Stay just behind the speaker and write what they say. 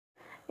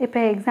இப்போ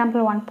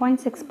எக்ஸாம்பிள்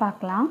 1.6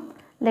 பார்க்கலாம்.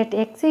 Let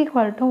x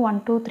equal to 1,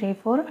 2, 3,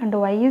 4 and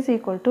y is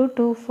equal to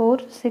 2, 4,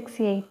 6,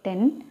 8, 10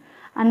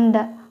 and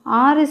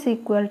r is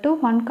equal to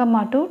 1,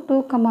 2, 2,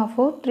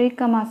 4, 3,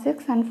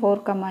 6 and 4,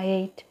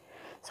 8.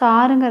 So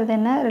rங்கிறது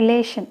என்ன?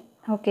 Relation.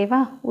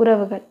 ஓகேவா?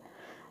 உறவுகள்.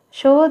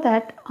 Show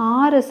that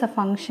r is a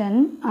function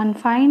and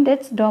find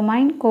its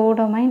domain,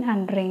 codomain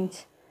and range.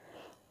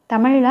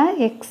 தமிழில்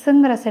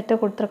எக்ஸுங்கிற set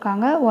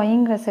கொடுத்துருக்காங்க,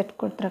 ஒய்ங்கிற set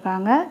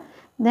கொடுத்துருக்காங்க.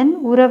 தென்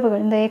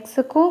உறவுகள், இந்த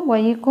எக்ஸுக்கும்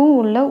ஒய்க்கும்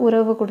உள்ள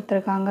உறவு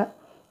கொடுத்துருக்காங்க.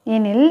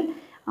 எனில்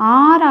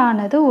ஆர்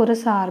ஆனது ஒரு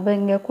சார்பு.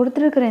 இங்கே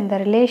கொடுத்துருக்கிற இந்த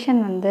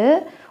ரிலேஷன் வந்து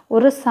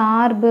ஒரு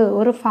சார்பு,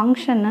 ஒரு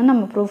ஃபங்க்ஷன்னு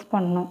நம்ம ப்ரூஃப்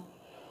பண்ணணும்.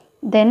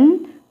 தென்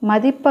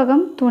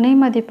மதிப்பகம், துணை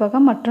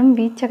மதிப்பகம் மற்றும்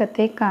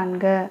வீச்சகத்தை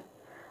காண்க.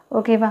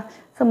 ஓகேவா?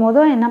 ஸோ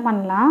முதல் என்ன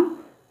பண்ணலாம்,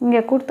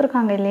 இங்கே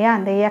கொடுத்துருக்காங்க இல்லையா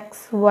அந்த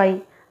எக்ஸ் ஒய்,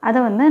 அதை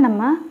வந்து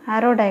நம்ம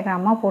ஆரோ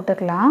டயக்ராமாக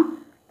போட்டுக்கலாம்.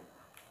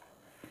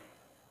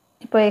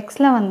 இப்போ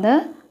எக்ஸில் வந்து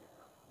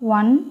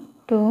 1,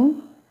 2,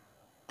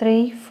 3,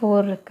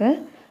 4 இருக்குது.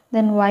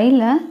 தென்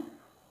ஒயில்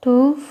 2,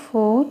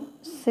 4,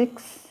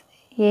 6,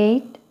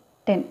 8,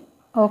 10.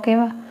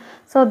 ஓகேவா?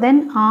 ஸோ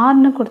தென்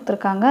ஆர்னு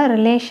கொடுத்துருக்காங்க.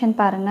 ரிலேஷன்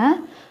பாருங்கள்,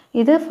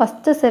 இது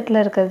ஃபஸ்ட்டு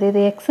செட்டில் இருக்கிறது,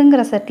 இது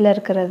எக்ஸுங்கிற செட்டில்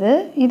இருக்கிறது,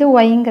 இது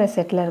ஒய்ங்கிற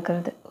செட்டில்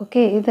இருக்கிறது.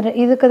 ஓகே,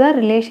 இதுக்கு தான்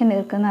ரிலேஷன்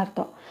இருக்குதுன்னு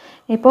அர்த்தம்.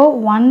 இப்போது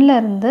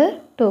 1லேருந்து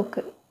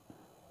 2க்கு,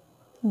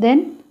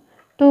 தென்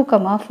 2,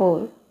 4.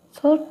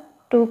 ஸோ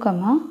 2,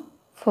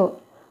 4.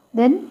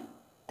 தென்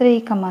 3,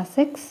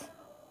 6,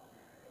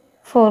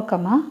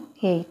 4,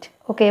 8.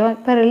 ஓகேவா?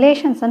 இப்போ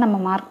ரிலேஷன்ஸை நம்ம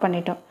மார்க்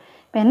பண்ணிட்டோம்.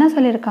 இப்போ என்ன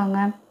சொல்லியிருக்காங்க,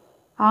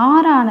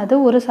 ஆர் ஆனது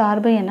ஒரு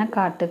சார்பு என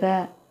காட்டுக.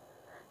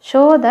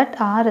 Show that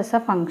R is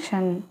a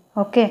function.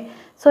 Okay,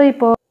 so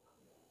இப்போது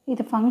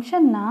இது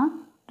ஃபங்க்ஷன்னா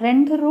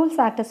 2 ரூல்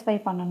சாட்டிஸ்ஃபை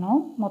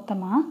பண்ணணும்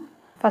மொத்தமாக.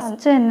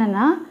 ஃபஸ்ட்டு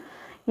என்னென்னா,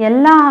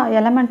 எல்லா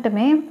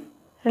எலமெண்ட்டுமே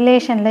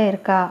ரிலேஷனில்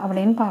இருக்கா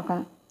அப்படின்னு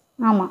பார்க்கணும்.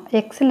 ஆமாம்,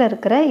 எக்ஸில்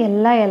இருக்கிற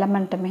எல்லா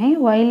எலமெண்ட்டுமே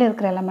ஒயில்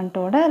இருக்கிற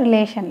எலமெண்ட்டோட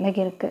ரிலேஷனில்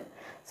இருக்குது.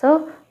 So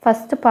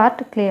first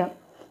part clear.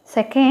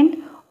 Second,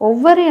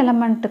 ஒவ்வொரு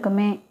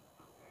எலமெண்ட்டுக்குமே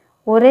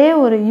ஒரே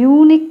ஒரு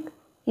யூனிக்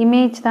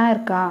இமேஜ் தான்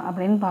இருக்கா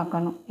அப்படின்னு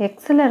பார்க்கணும்.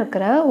 எக்ஸில்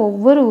இருக்கிற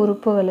ஒவ்வொரு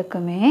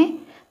உறுப்புகளுக்குமே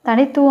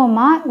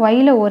தனித்துவமாக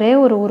ஒயில் ஒரே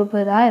ஒரு உறுப்பு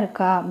தான்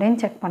இருக்கா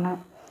அப்படின்னு செக்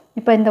பண்ணணும்.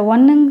 இப்போ இந்த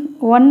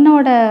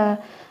ஒன்னோட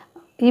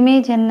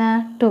இமேஜ் என்ன?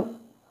 2.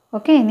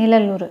 ஓகே,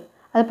 நிழலுரு.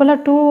 அதுபோல்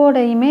 2ஓட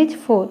இமேஜ்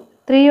 4,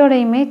 3ஓட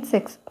இமேஜ்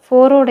 6,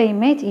 4ஓட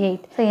இமேஜ்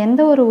 8. ஸோ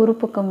எந்த ஒரு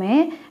உறுப்புக்குமே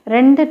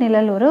 2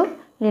 நிழலுரு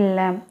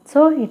இல்லை.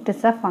 So it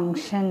is a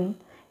function.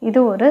 இது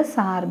ஒரு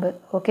சார்பு.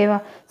 ஓகேவா?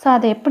 ஸோ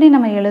அதை எப்படி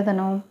நம்ம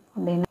எழுதணும்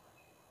அப்படின்னா,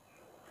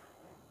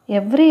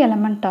 every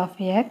element of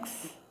X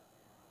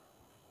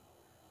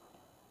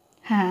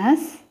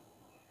has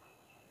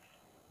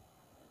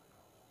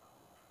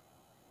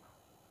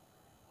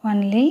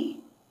only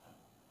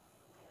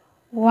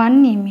one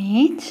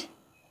image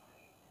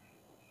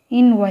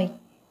in Y.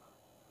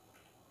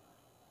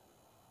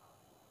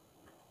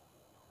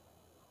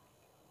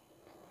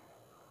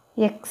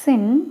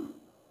 எக்ஸின்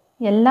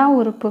எல்லா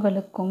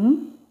உறுப்புகளுக்கும்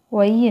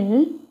ஒய்யில்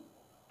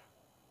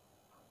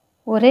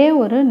ஒரே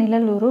ஒரு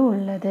நிழலுரு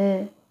உள்ளது.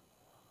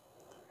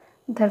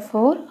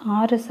 therefore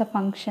r is a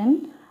function.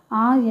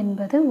 r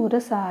என்பது ஒரு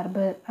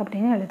சார்பு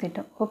அப்படின்னு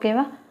எழுதிட்டோம்.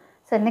 ஓகேவா?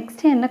 சரி,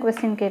 நெக்ஸ்ட்டு என்ன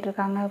கொஸ்டின்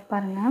கேட்டிருக்காங்க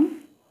பாருங்கள்.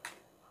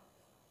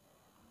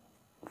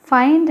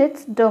 Find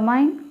it's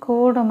domain,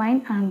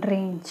 codomain and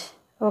range.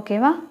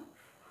 ஓகேவா?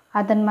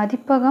 அதன்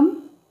மதிப்பகம்,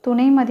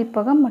 துணை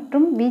மதிப்பகம்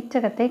மற்றும்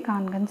வீச்சகத்தை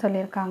காண்கன்னு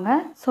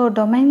சொல்லியிருக்காங்க. ஸோ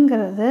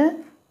டொமைன்கிறது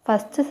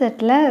ஃபஸ்ட்டு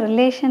செட்டில்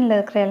ரிலேஷனில்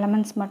இருக்கிற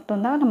எலமெண்ட்ஸ்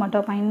மட்டும்தான் நம்ம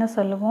டொமைன்னு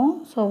சொல்லுவோம்.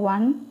 ஸோ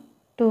 1,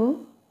 2,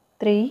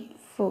 3,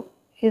 4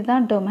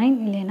 இதுதான் டொமைன்,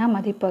 இல்லைன்னா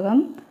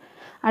மதிப்பகம்.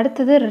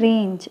 அடுத்தது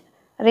ரேஞ்ச்.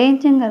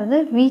 ரேஞ்சுங்கிறது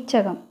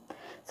வீச்சகம்.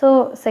 ஸோ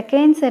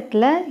செகண்ட்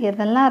செட்டில்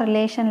எதெல்லாம்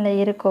ரிலேஷனில்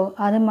இருக்கோ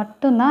அது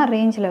மட்டும்தான்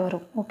ரேஞ்சில்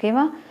வரும்.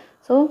 ஓகேவா?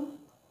 ஸோ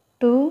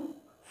 2,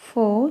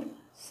 4,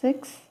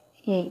 6,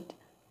 8.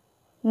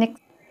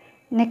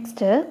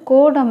 நெக்ஸ்ட்டு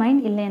கோடொமைன்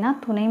இல்லைன்னா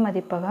துணை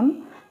மதிப்பகம்.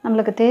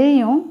 நம்மளுக்கு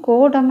தெரியும்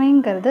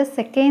கோடொமைன்கிறது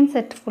செகண்ட்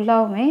செட்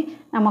ஃபுல்லாகவுமே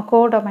நம்ம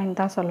கோடொமைன்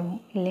தான் சொல்லுவோம்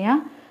இல்லையா?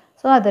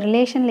 ஸோ அது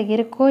ரிலேஷனில்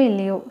இருக்கோ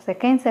இல்லையோ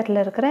செகண்ட்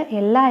செட்டில் இருக்கிற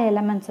எல்லா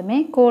எலமெண்ட்ஸுமே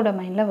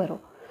கோடொமைனில்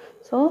வரும்.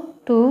 ஸோ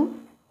 2,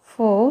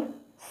 4,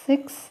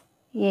 6,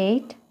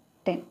 8,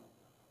 10.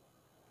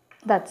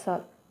 That's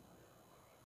all.